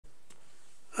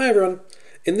everyone.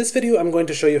 In this video, I'm going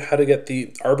to show you how to get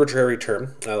the arbitrary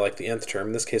term, like the nth term.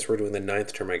 In this case, we're doing the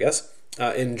ninth term, I guess,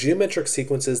 in geometric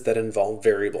sequences that involve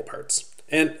variable parts.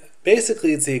 And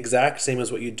basically, it's the exact same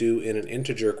as what you do in an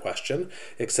integer question,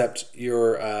 except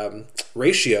your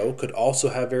ratio could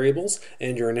also have variables,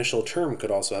 and your initial term could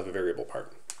also have a variable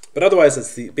part. But otherwise,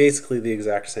 it's basically the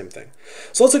exact same thing.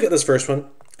 So let's look at this first one.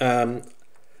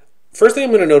 First thing I'm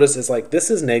going to notice is like this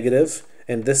is negative,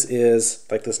 and this is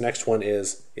like this next one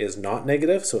is not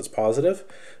negative, so it's positive.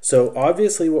 So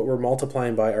obviously what we're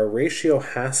multiplying by, our ratio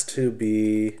has to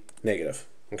be negative.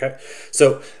 Okay,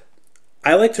 so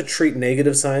I like to treat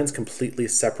negative signs completely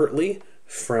separately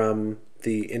from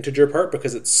the integer part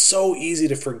because it's so easy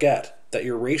to forget that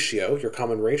your ratio, your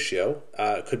common ratio,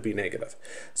 could be negative.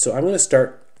 So I'm going to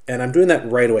start, and I'm doing that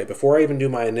right away before I even do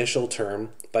my initial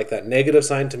term. Like that negative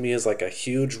sign to me is like a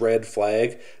huge red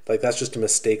flag. Like that's just a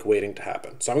mistake waiting to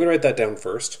happen. So I'm going to write that down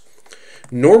first.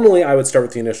 Normally I would start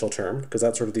with the initial term because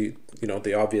that's sort of the,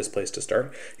 the obvious place to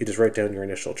start. You just write down your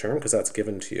initial term because that's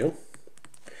given to you.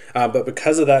 But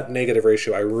because of that negative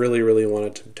ratio, I really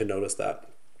wanted to notice that.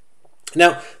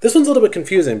 Now, this one's a little bit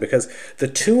confusing because the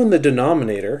 2 in the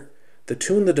denominator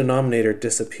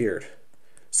disappeared.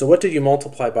 So what did you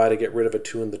multiply by to get rid of a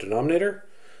 2 in the denominator?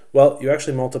 Well, you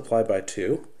actually multiply by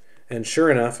 2, and sure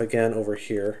enough, again over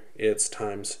here, it's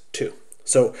times 2.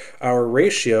 So our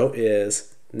ratio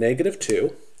is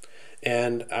 -2,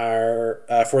 and our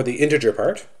for the integer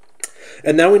part.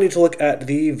 And now we need to look at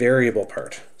the variable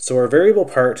part. So our variable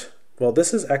part, well,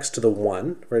 this is x to the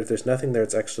 1, right? If there's nothing there,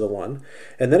 it's x to the 1.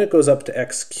 And then it goes up to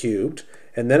x cubed,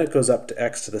 and then it goes up to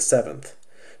x to the 7th.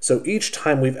 So each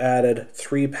time we've added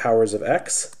 3 powers of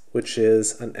x, which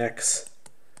is an x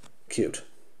cubed.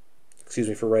 Excuse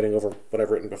me for writing over what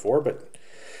I've written before, but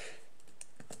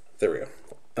there we go.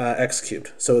 X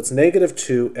cubed. So it's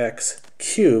 -2x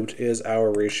cubed is our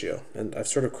ratio. And I've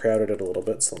sort of crowded it a little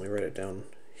bit, so let me write it down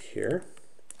here.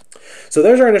 So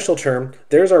there's our initial term,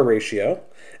 there's our ratio,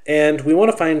 and we want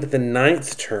to find the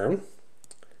ninth term.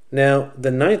 Now,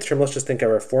 the ninth term, let's just think of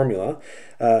our formula.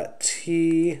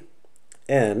 Tn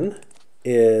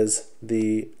is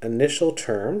the initial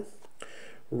term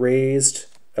raised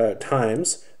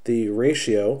times the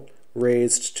ratio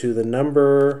raised to the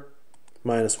number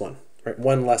 -1, right?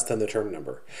 1 less than the term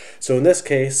number. So in this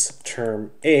case,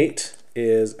 term 8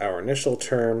 is our initial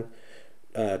term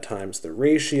times the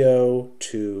ratio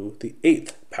to the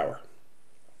 8th power.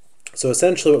 So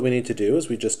essentially what we need to do is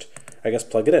we just, I guess,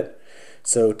 plug it in.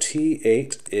 So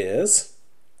T8 is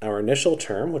our initial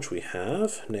term, which we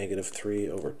have,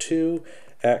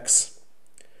 -3/2x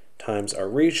times our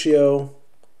ratio,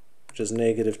 which is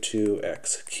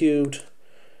 -2x cubed,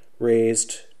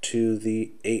 raised to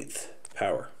the 8th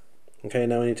power. Okay,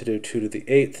 now we need to do 2 to the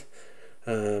 8th.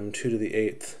 2 to the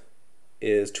 8th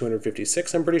is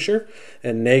 256, I'm pretty sure.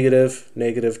 And negative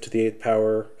to the 8th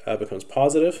power becomes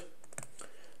positive.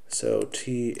 So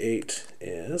T8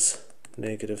 is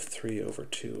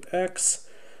 -3/2x.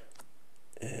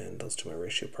 And let's do my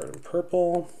ratio part in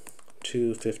purple.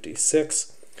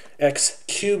 256. X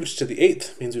cubed to the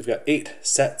 8th means we've got 8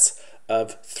 sets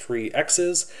of 3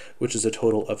 x's, which is a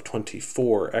total of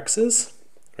 24 x's,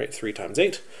 right? 3 times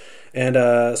 8. And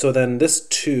so then this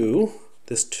 2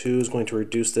 is going to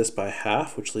reduce this by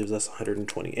half, which leaves us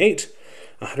 128.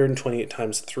 128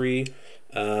 times 3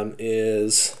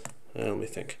 is, let me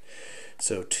think.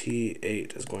 So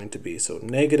T8 is going to be, so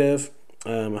negative.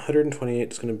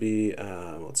 128 is going to be,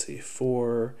 let's see,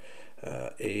 4,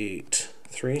 8,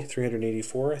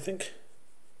 384, I think.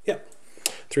 Yeah,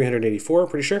 384,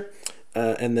 pretty sure.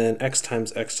 And then x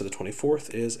times x to the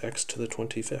 24th is x to the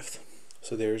 25th.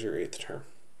 So there's your 8th term.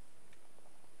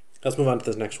 Let's move on to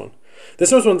this next one.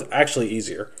 This next one's actually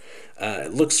easier.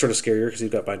 It looks sort of scarier because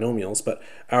you've got binomials, but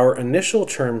our initial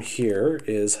term here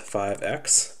is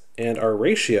 5x, and our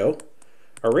ratio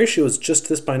is just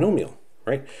this binomial,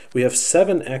 right? We have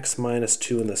 7x minus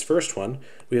 2 in this first one.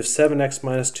 We have 7x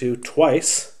minus 2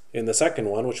 twice in the second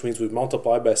one, which means we've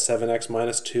multiplied by 7x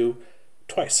minus 2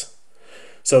 twice.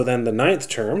 So then the ninth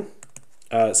term,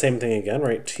 same thing again,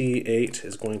 right? T8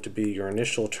 is going to be your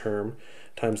initial term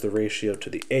times the ratio to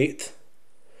the 8th.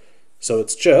 So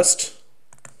it's just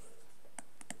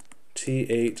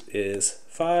T8 is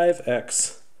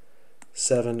 5x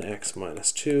 7x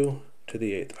minus 2 to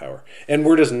the 8th power. And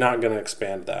we're just not going to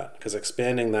expand that because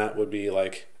expanding that would be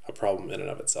like a problem in and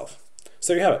of itself.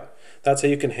 So there you have it. That's how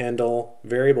you can handle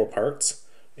variable parts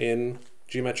in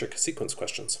geometric sequence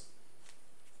questions.